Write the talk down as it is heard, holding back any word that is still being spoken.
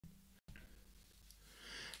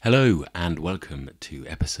Hello and welcome to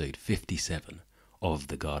episode 57 of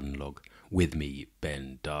The Garden Log with me,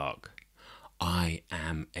 Ben Dark. I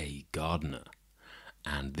am a gardener,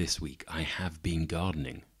 and this week I have been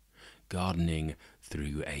gardening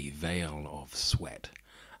through a veil of sweat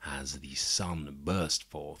as the sun burst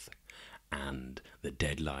forth and the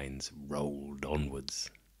deadlines rolled onwards.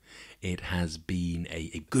 It has been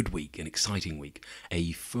a good week, an exciting week,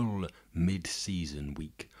 a full mid-season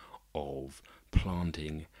week of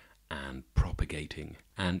planting and propagating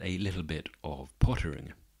and a little bit of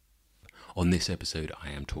pottering. On this episode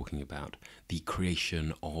I am talking about the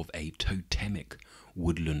creation of a totemic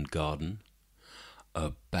woodland garden,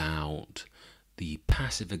 about the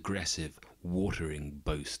passive-aggressive watering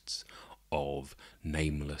boasts of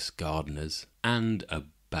nameless gardeners, and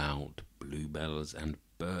about bluebells and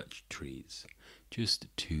birch trees, just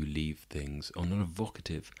to leave things on an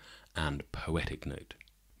evocative and poetic note.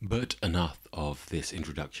 But enough of this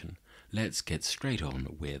introduction. Let's get straight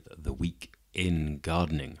on with the week in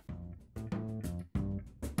gardening.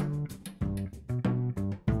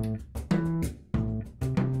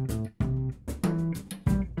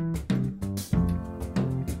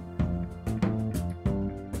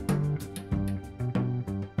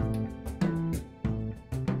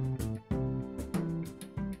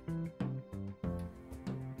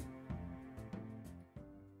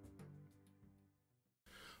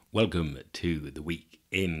 Welcome to the week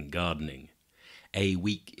in gardening, a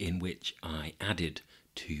week in which I added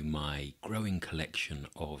to my growing collection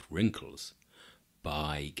of wrinkles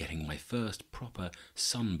by getting my first proper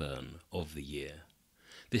sunburn of the year.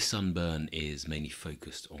 This sunburn is mainly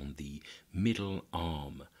focused on the middle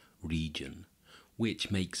arm region,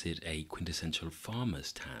 which makes it a quintessential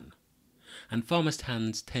farmer's tan. And farmer's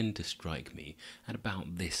tans tend to strike me at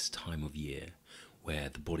about this time of year, where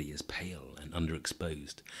the body is pale and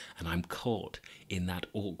underexposed, and I'm caught in that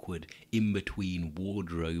awkward in-between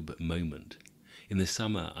wardrobe moment. In the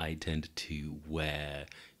summer, I tend to wear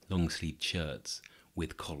long-sleeved shirts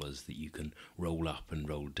with collars that you can roll up and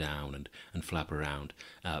roll down and flap around,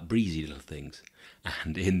 breezy little things.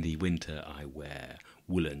 And in the winter, I wear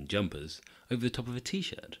woolen jumpers over the top of a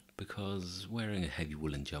t-shirt, because wearing a heavy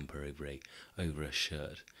woolen jumper over a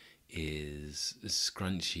shirt is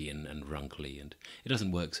scrunchy and wrinkly, and it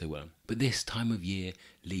doesn't work so well. But this time of year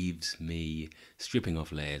leaves me stripping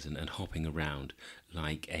off layers and hopping around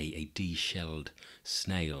like a de-shelled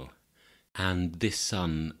snail. And this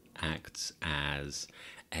sun acts as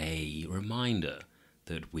a reminder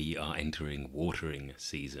that we are entering watering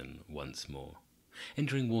season once more.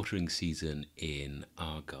 Entering watering season in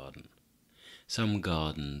our garden. Some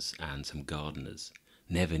gardens and some gardeners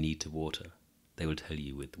never need to water. They will tell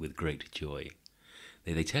you with great joy.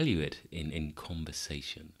 They tell you it in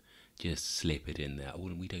conversation. Just slip it in there. Oh,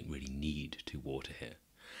 we don't really need to water here.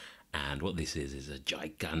 And what this is a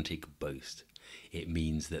gigantic boast. It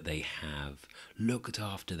means that they have looked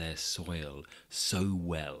after their soil so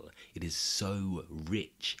well. It is so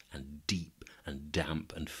rich and deep and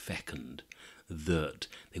damp and fecund that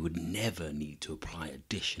they would never need to apply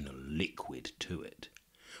additional liquid to it.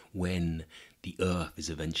 When the earth is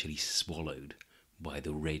eventually swallowed by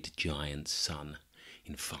the red giant sun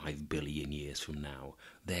in 5 billion years from now,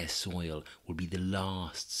 their soil will be the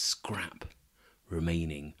last scrap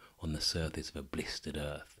remaining on the surface of a blistered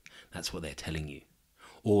earth. That's what they're telling you.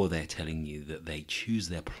 Or they're telling you that they choose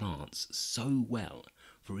their plants so well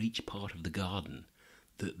for each part of the garden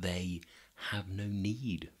that they have no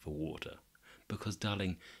need for water. Because,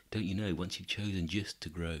 darling, don't you know, once you've chosen just to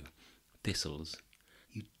grow thistles,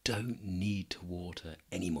 you don't need to water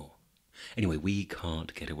anymore. Anyway, we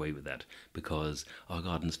can't get away with that because our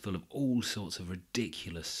garden's full of all sorts of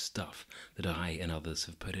ridiculous stuff that I and others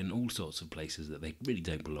have put in all sorts of places that they really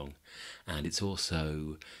don't belong. And it's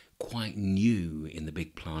also quite new in the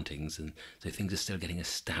big plantings, and so things are still getting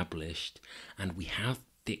established, and we have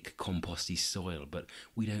thick composty soil, but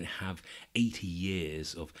we don't have 80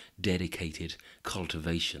 years of dedicated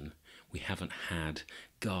cultivation. We haven't had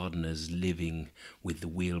gardeners living with the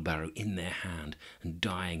wheelbarrow in their hand and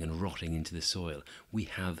dying and rotting into the soil. We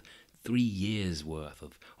have 3 years worth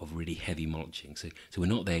of really heavy mulching, so we're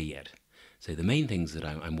not there yet. So the main things that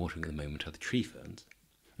I'm watering at the moment are the tree ferns.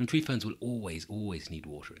 And tree ferns will always need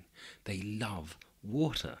watering. They love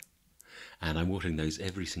water. And I'm watering those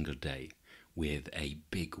every single day with a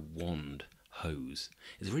big wand hose.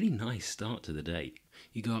 It's a really nice start to the day.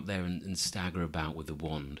 You go up there and stagger about with the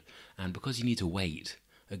wand, and because you need to wait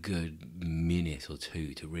a good minute or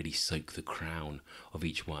two to really soak the crown of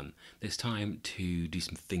each one, there's time to do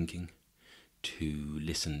some thinking, to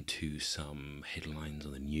listen to some headlines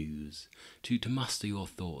on the news, to muster your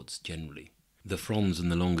thoughts generally. The fronds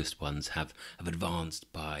and the longest ones have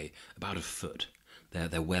advanced by about a foot.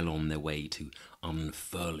 They're well on their way to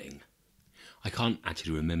unfurling. I can't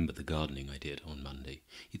actually remember the gardening I did on Monday.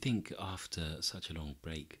 You'd think after such a long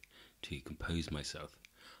break to compose myself,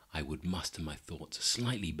 I would muster my thoughts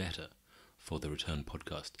slightly better for the return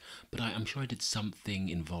podcast, but I'm sure I did something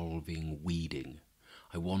involving weeding.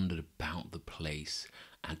 I wandered about the place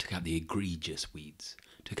and took out the egregious weeds,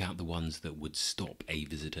 took out the ones that would stop a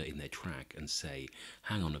visitor in their track and say,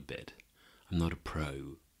 hang on a bit, I'm not a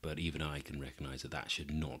pro, but even I can recognise that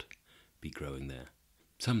should not be growing there.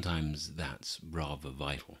 Sometimes that's rather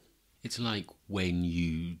vital. It's like when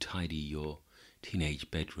you tidy your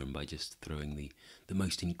teenage bedroom by just throwing the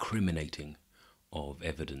most incriminating of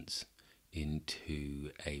evidence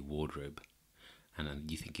into a wardrobe. And then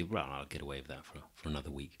you think, well, I'll get away with that for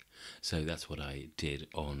another week. So that's what I did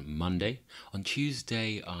on Monday. On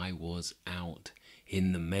Tuesday, I was out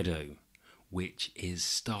in the meadow, which is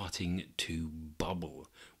starting to bubble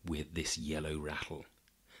with this yellow rattle,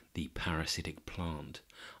 the parasitic plant.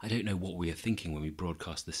 I don't know what we are thinking when we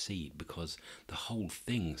broadcast the seed, because the whole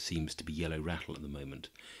thing seems to be yellow rattle at the moment.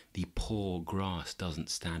 The poor grass doesn't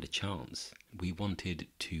stand a chance. We wanted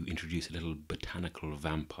to introduce a little botanical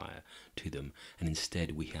vampire to them, and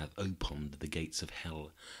instead we have opened the gates of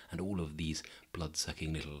hell, and all of these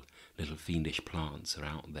blood-sucking little fiendish plants are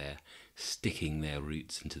out there sticking their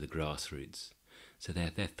roots into the grass roots. So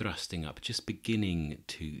they're thrusting up, just beginning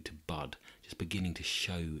to bud, just beginning to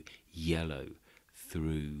show yellow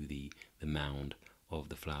through the mound of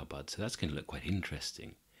the flower bud. So that's going to look quite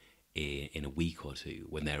interesting in a week or two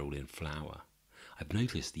when they're all in flower. I've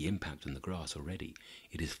noticed the impact on the grass already.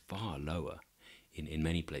 It is far lower in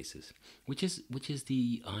many places, which is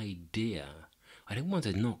the idea. I don't want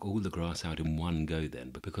to knock all the grass out in one go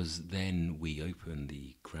then, because then we open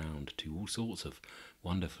the ground to all sorts of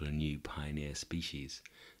wonderful new pioneer species,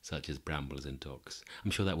 such as brambles and docks.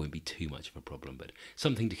 I'm sure that won't be too much of a problem, but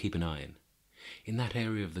something to keep an eye on. In that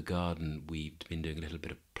area of the garden, we've been doing a little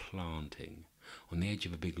bit of planting. On the edge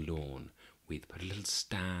of a big lawn, we've put a little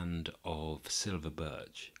stand of silver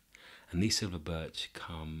birch, and these silver birch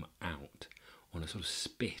come out on a sort of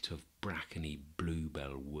spit of brackeny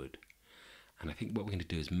bluebell wood. And I think what we're going to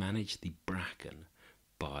do is manage the bracken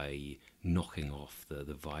by knocking off the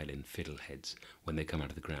violin fiddleheads when they come out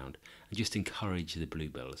of the ground, and just encourage the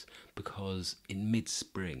bluebells, because in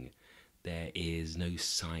mid-spring there is no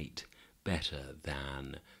sight better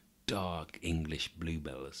than dark English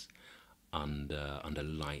bluebells under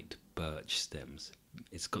light birch stems.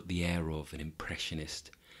 It's got the air of an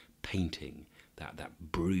impressionist painting,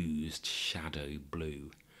 that bruised shadow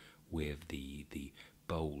blue with the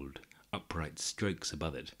bold upright strokes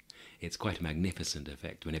above it. It's quite a magnificent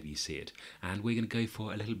effect whenever you see it, and we're going to go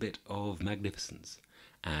for a little bit of magnificence,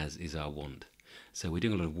 as is our wont. So we're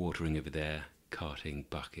doing a lot of watering over there, carting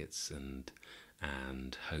buckets and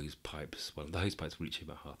hose pipes. Well, the hose pipes reach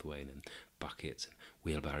about halfway, and then buckets and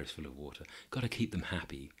wheelbarrows full of water. Got to keep them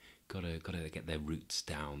happy. Got to get their roots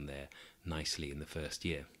down there nicely in the first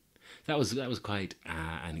year. That was quite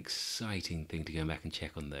an exciting thing to go back and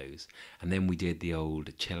check on those. And then we did the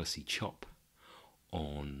old Chelsea chop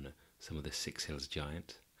on some of the Six Hills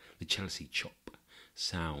Giant. The Chelsea chop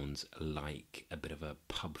sounds like a bit of a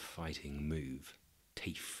pub fighting move.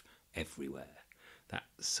 Teeth everywhere. That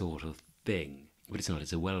sort of thing. But it's not.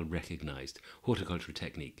 It's a well-recognised horticultural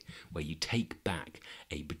technique where you take back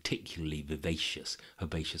a particularly vivacious,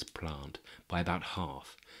 herbaceous plant by about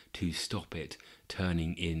half to stop it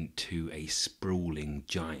turning into a sprawling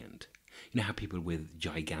giant. You know how people with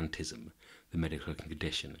gigantism, the medical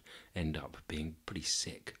condition, end up being pretty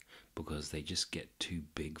sick because they just get too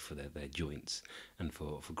big for their joints and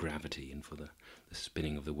for gravity and for the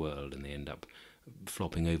spinning of the world, and they end up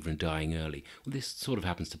flopping over and dying early. Well, this sort of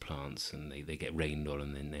happens to plants, and they get rained on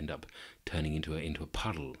and then end up turning into a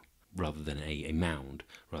puddle rather than a mound,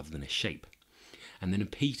 rather than a shape. And then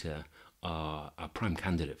Peter are a prime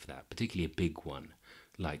candidate for that, particularly a big one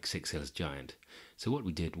like Six Hills Giant. So what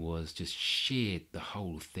we did was just sheared the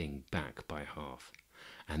whole thing back by half,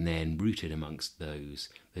 and then rooted amongst those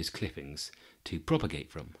clippings to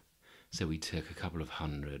propagate from. So we took a couple of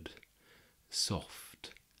hundred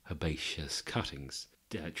soft herbaceous cuttings,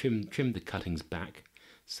 trimmed the cuttings back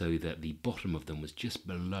so that the bottom of them was just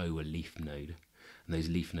below a leaf node, and those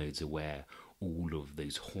leaf nodes are where all of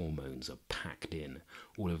those hormones are packed in,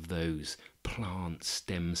 all of those plant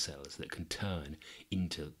stem cells that can turn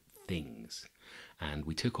into things. And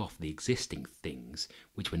we took off the existing things,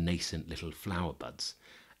 which were nascent little flower buds,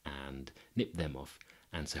 and nipped them off.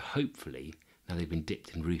 And so hopefully, now they've been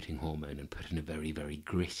dipped in rooting hormone and put in a very, very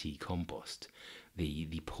gritty compost,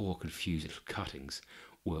 the poor, confused little cuttings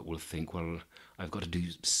will think, well, I've got to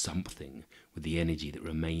do something with the energy that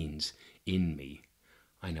remains in me.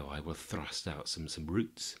 I know I will thrust out some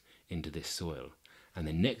roots into this soil, and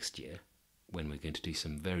then next year, when we're going to do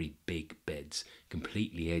some very big beds,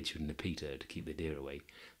 completely edged with Nepeta to keep the deer away,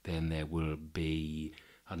 then there will be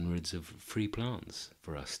hundreds of free plants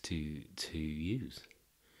for us to use.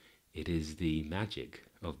 It is the magic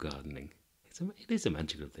of gardening. It is a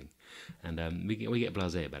magical thing, and we get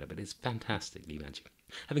blasé about it, but it's fantastically magic.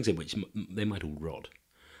 Having said which, they might all rot.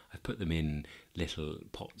 I've put them in little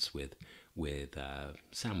pots with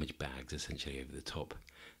sandwich bags essentially over the top,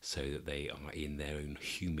 so that they are in their own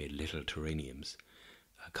humid little terrariums,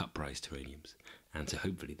 cut-price terrariums, and so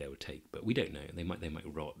hopefully they will take. But we don't know. They might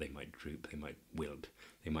rot. They might droop. They might wilt.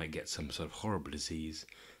 They might get some sort of horrible disease.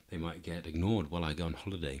 They might get ignored while I go on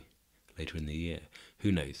holiday later in the year.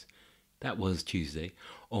 Who knows? That was Tuesday.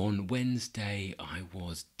 On Wednesday, I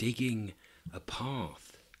was digging a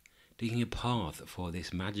path for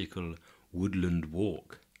this magical woodland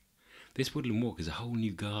walk. This woodland walk is a whole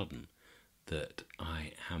new garden that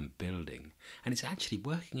I am building, and it's actually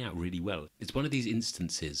working out really well. It's one of these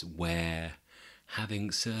instances where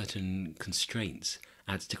having certain constraints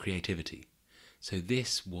adds to creativity. So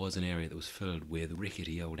this was an area that was filled with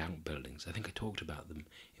rickety old outbuildings. I think I talked about them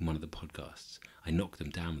in one of the podcasts. I knocked them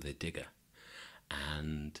down with a digger.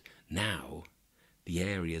 And now the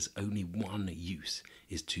area's only one use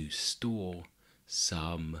is to store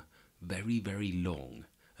some very, very long,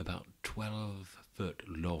 about 12-foot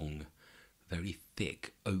long, very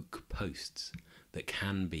thick oak posts that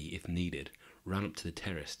can be, if needed, run up to the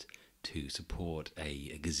terrace to support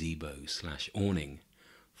a gazebo/awning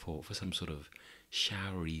for some sort of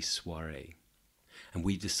showery soiree. And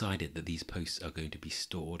we've decided that these posts are going to be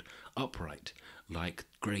stored upright like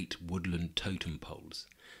great woodland totem poles.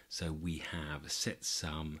 So we have set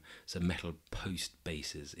some metal post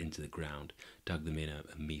bases into the ground, dug them in a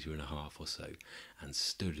metre and a half or so, and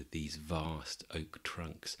stood these vast oak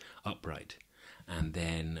trunks upright. And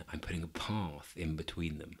then I'm putting a path in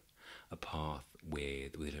between them, a path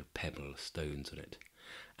with pebble stones on it.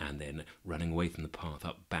 And then running away from the path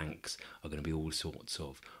up banks are going to be all sorts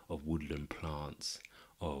of woodland plants,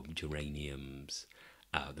 of geraniums,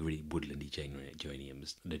 the really woodlandy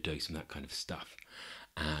geraniums, nodosa and that kind of stuff.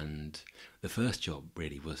 And the first job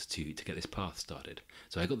really was to get this path started.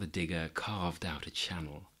 So I got the digger, carved out a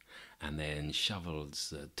channel, and then shoveled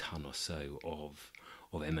a ton or so of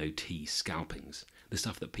MOT scalpings, the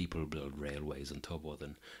stuff that people build railways on top of,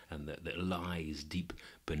 and that lies deep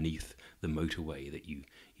beneath the motorway that you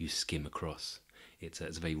skim across. It's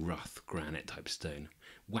a very rough granite type stone.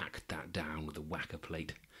 Whacked that down with a whacker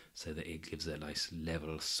plate so that it gives a nice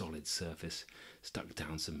level solid surface, stuck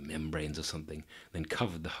down some membranes or something, then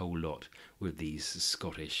covered the whole lot with these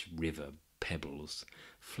Scottish river pebbles,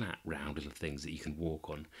 flat round little things that you can walk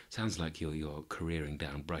on. Sounds like you're careering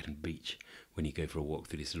down Brighton Beach when you go for a walk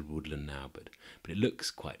through this little woodland now, but it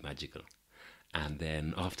looks quite magical. And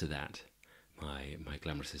then after that, my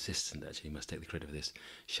glamorous assistant, actually must take the credit for this,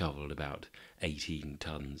 shovelled about 18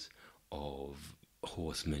 tons of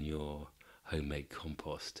horse manure, homemade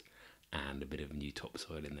compost, and a bit of new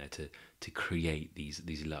topsoil in there to create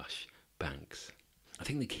these lush banks. I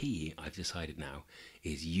think the key, I've decided now,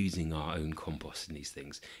 is using our own compost in these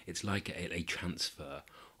things. It's like a transfer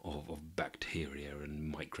of bacteria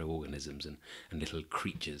and microorganisms and little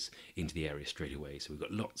creatures into the area straight away. So we've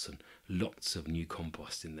got lots and lots of new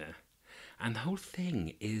compost in there. And the whole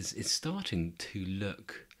thing is starting to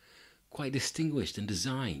look quite distinguished and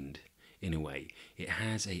designed in a way. It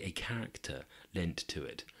has a character lent to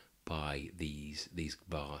it by these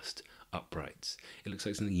vast uprights. It looks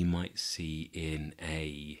like something you might see in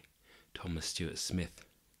a Thomas Stuart Smith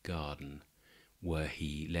garden, were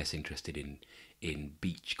he less interested in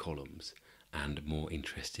beech columns and more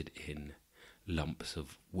interested in lumps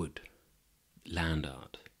of wood. Land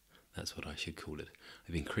art, that's what I should call it.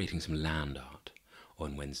 I've been creating some land art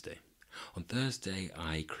on Wednesday. On Thursday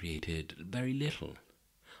I created very little.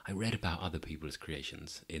 I read about other people's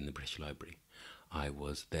creations in the British Library. I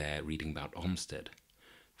was there reading about Olmsted,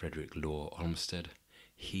 Frederick Law Olmsted,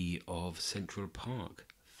 he of Central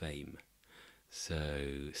Park fame.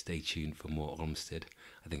 So stay tuned for more Olmsted.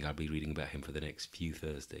 I think I'll be reading about him for the next few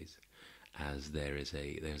Thursdays, as there's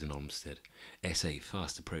an Olmsted essay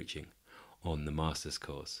fast approaching on the master's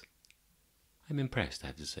course. I'm impressed, I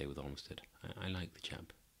have to say, with Olmsted. I like the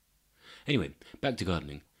chap. Anyway, back to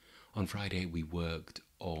gardening. On Friday we worked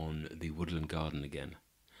on the woodland garden again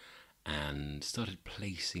and started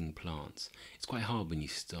placing plants. It's quite hard when you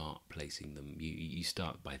start placing them. You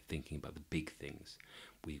start by thinking about the big things,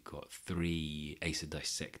 we've got 3 Acer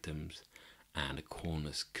dissectums and a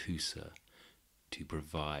Cornus kousa to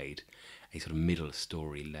provide a sort of middle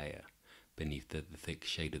story layer beneath the thick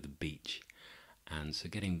shade of the beech. And so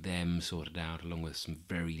getting them sorted out along with some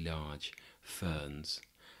very large ferns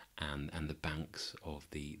and the banks of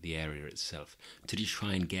the area itself to just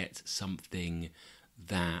try and get something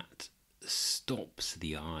that stops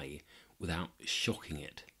the eye without shocking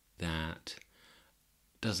it, that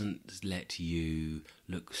doesn't let you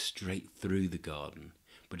look straight through the garden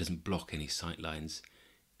but doesn't block any sight lines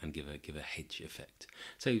and give a hedge effect.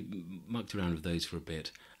 So mucked around with those for a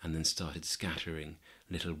bit and then started scattering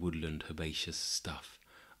little woodland herbaceous stuff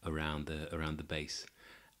around the base,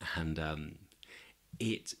 and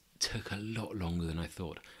it took a lot longer than I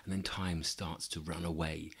thought, and then time starts to run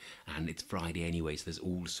away, and it's Friday anyway, so there's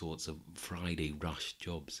all sorts of Friday rush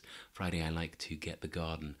jobs. Friday I like to get the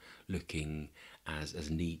garden looking as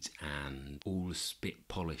neat and all spit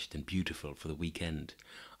polished and beautiful for the weekend.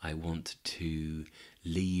 I want to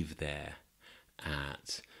leave there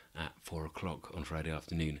at 4 o'clock on Friday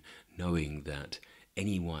afternoon, knowing that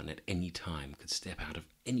anyone at any time could step out of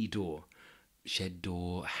any door, shed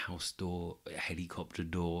door, house door, helicopter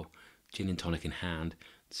door, gin and tonic in hand,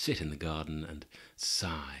 sit in the garden and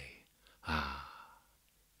sigh,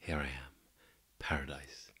 here I am,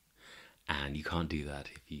 paradise. And you can't do that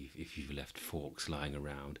if you've left forks lying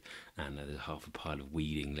around and there's half a pile of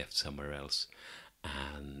weeding left somewhere else,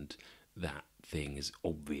 and that thing is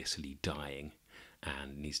obviously dying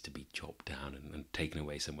and needs to be chopped down and taken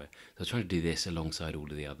away somewhere. So I was trying to do this alongside all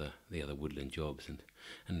of the other woodland jobs,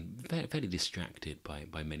 and fairly distracted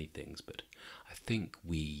by many things, but I think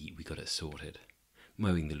we got it sorted.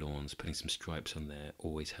 Mowing the lawns, putting some stripes on there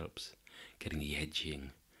always helps. Getting the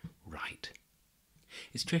edging right.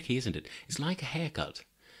 It's tricky, isn't it? It's like a haircut,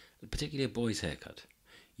 particularly a boy's haircut.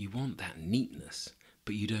 You want that neatness,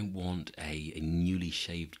 but you don't want a newly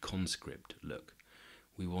shaved conscript look.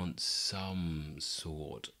 We want some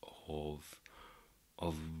sort of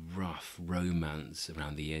rough romance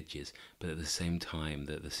around the edges, but at the same time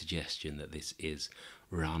the suggestion that this is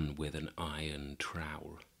run with an iron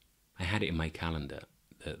trowel. I had it in my calendar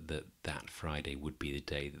that Friday would be the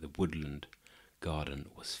day that the woodland garden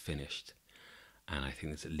was finished, and I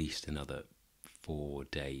think there's at least another 4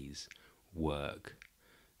 days work.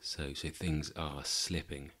 So things are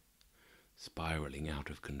slipping, spiraling out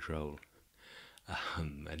of control.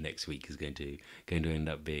 And next week is going to end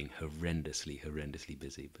up being horrendously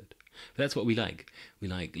busy, but that's what we like. We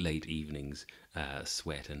like late evenings,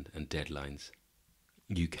 sweat and deadlines.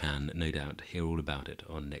 You can no doubt hear all about it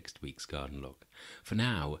on next week's Garden Log. For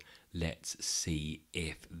now, let's see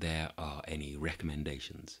if there are any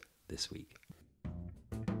recommendations this week.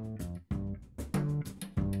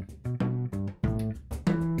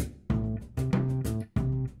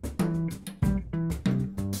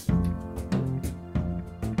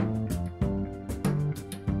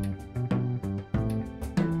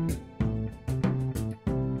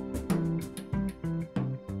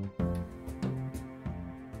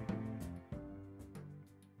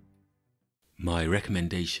 My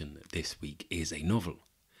recommendation this week is a novel.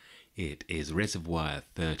 It is Reservoir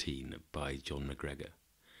 13 by John McGregor,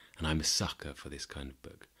 and I'm a sucker for this kind of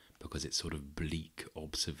book because it's sort of bleak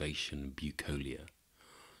observation bucolia,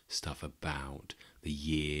 stuff about the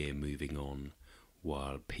year moving on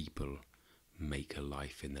while people make a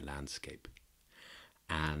life in the landscape.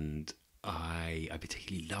 And I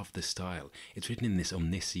particularly love the style. It's written in this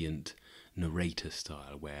omniscient narrator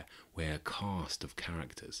style where a cast of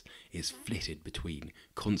characters is flitted between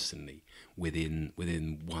constantly. Within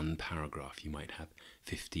one paragraph you might have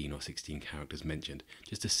 15 or 16 characters mentioned,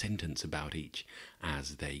 just a sentence about each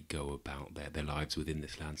as they go about their lives within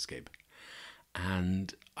this landscape.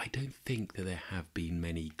 And I don't think that there have been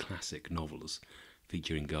many classic novels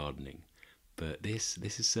featuring gardening, but this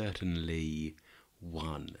is certainly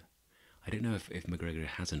one. I don't know if McGregor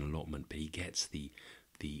has an allotment, but he gets the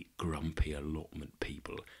grumpy allotment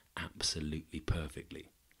people absolutely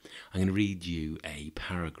perfectly. I'm going to read you a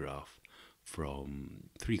paragraph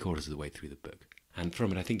from 3/4 of the way through the book. And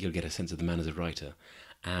from it, I think you'll get a sense of the man as a writer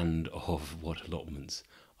and of what allotments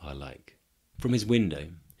are like. From his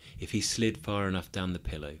window, if he slid far enough down the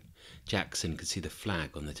pillow, Jackson could see the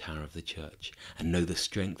flag on the tower of the church and know the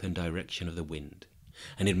strength and direction of the wind.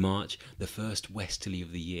 And in March, the first westerly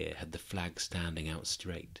of the year, had the flag standing out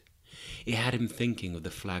straight. It had him thinking of the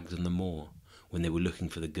flags on the moor when they were looking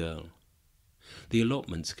for the girl. The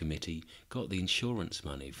allotments committee got the insurance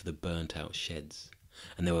money for the burnt-out sheds,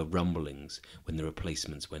 and there were rumblings when the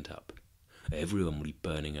replacements went up. Everyone will be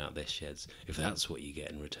burning out their sheds if that's what you get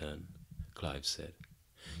in return, Clive said.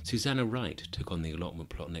 Susanna Wright took on the allotment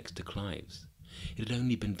plot next to Clive's. It had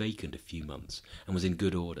only been vacant a few months and was in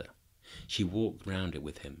good order. She walked round it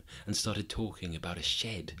with him and started talking about a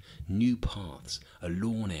shed, new paths, a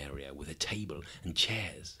lawn area with a table and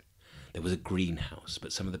chairs. There was a greenhouse,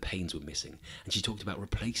 but some of the panes were missing, and she talked about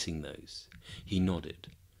replacing those. He nodded,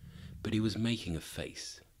 but he was making a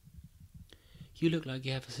face. "You look like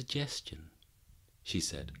you have a suggestion," she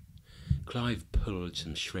said. Clive pulled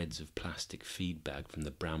some shreds of plastic feed bag from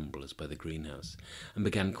the brambles by the greenhouse and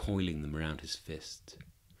began coiling them around his fist.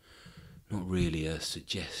 "Not really a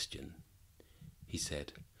suggestion," he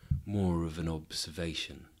said, "more of an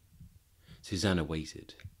observation." Susanna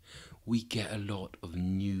waited. "We get a lot of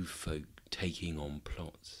new folk taking on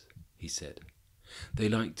plots," he said. "They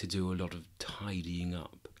like to do a lot of tidying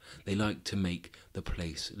up. They like to make the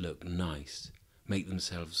place look nice, make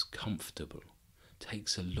themselves comfortable.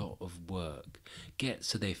 Takes a lot of work. Get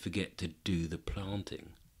so they forget to do the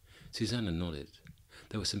planting." Susanna nodded.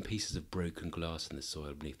 There were some pieces of broken glass in the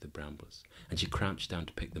soil beneath the brambles, and she crouched down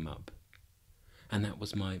to pick them up. "And that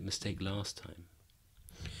was my mistake last time."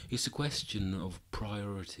 "It's a question of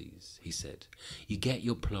priorities," he said. "You get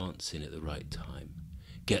your plants in at the right time.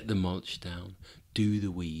 Get the mulch down, do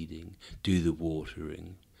the weeding, do the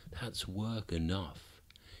watering. That's work enough.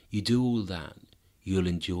 You do all that, you'll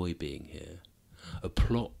enjoy being here. A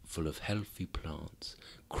plot full of healthy plants,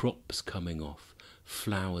 crops coming off,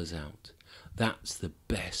 flowers out. That's the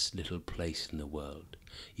best little place in the world.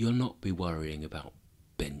 You'll not be worrying about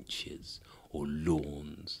benches or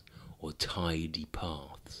lawns or tidy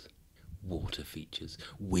paths, water features,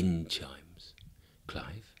 wind chimes.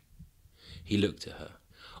 Clive?" He looked at her.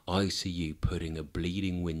 "I see you putting a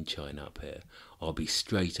bleeding wind chime up here. I'll be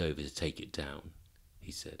straight over to take it down,"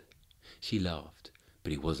 he said. She laughed,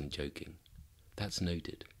 but he wasn't joking. "That's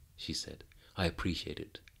noted," she said. "I appreciate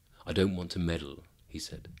it. I don't want to meddle," he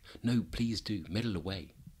said. "No, please do. Meddle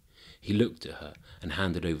away." He looked at her and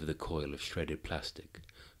handed over the coil of shredded plastic.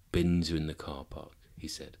 "Bins are in the car park," he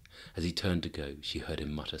said. As he turned to go, she heard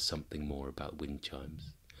him mutter something more about wind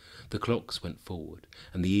chimes. The clocks went forward,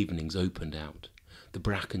 and the evenings opened out. The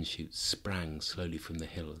bracken shoots sprang slowly from the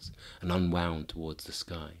hills and unwound towards the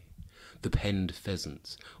sky. The penned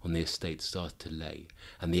pheasants on the estate started to lay,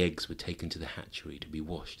 and the eggs were taken to the hatchery to be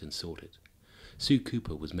washed and sorted. Sue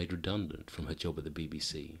Cooper was made redundant from her job at the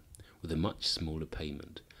BBC, with a much smaller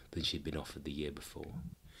payment than she'd been offered the year before.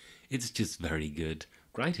 It's just very good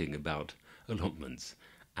writing about allotments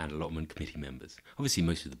and allotment committee members. Obviously,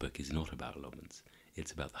 most of the book is not about allotments.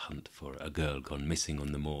 It's about the hunt for a girl gone missing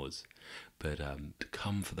on the moors. But to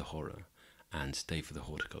come for the horror and stay for the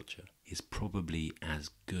horticulture is probably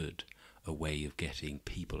as good a way of getting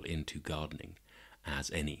people into gardening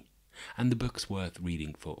as any. And the book's worth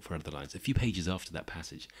reading for other lines. A few pages after that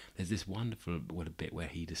passage, there's this wonderful bit where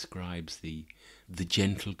he describes the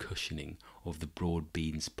gentle cushioning of the broad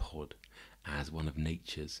beans pod as one of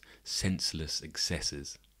nature's senseless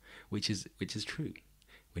excesses, which is true.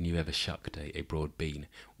 When you ever shucked a broad bean,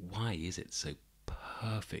 why is it so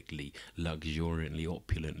perfectly, luxuriantly,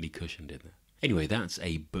 opulently cushioned in there? Anyway, that's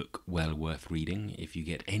a book well worth reading if you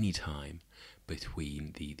get any time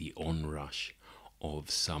between the onrush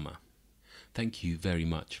of summer. Thank you very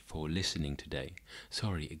much for listening today.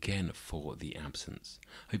 Sorry again for the absence.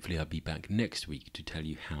 Hopefully I'll be back next week to tell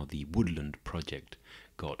you how the Woodland project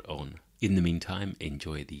got on. In the meantime,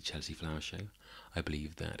 enjoy the Chelsea Flower Show. I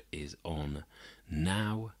believe that is on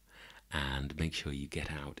now. And make sure you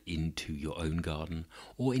get out into your own garden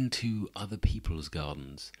or into other people's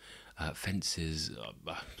gardens. Fences,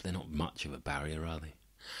 they're not much of a barrier, are they?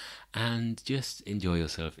 And just enjoy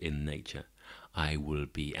yourself in nature. I will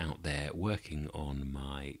be out there working on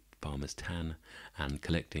my farmer's tan and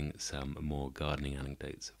collecting some more gardening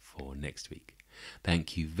anecdotes for next week.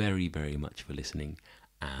 Thank you very, very much for listening,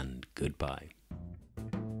 and goodbye.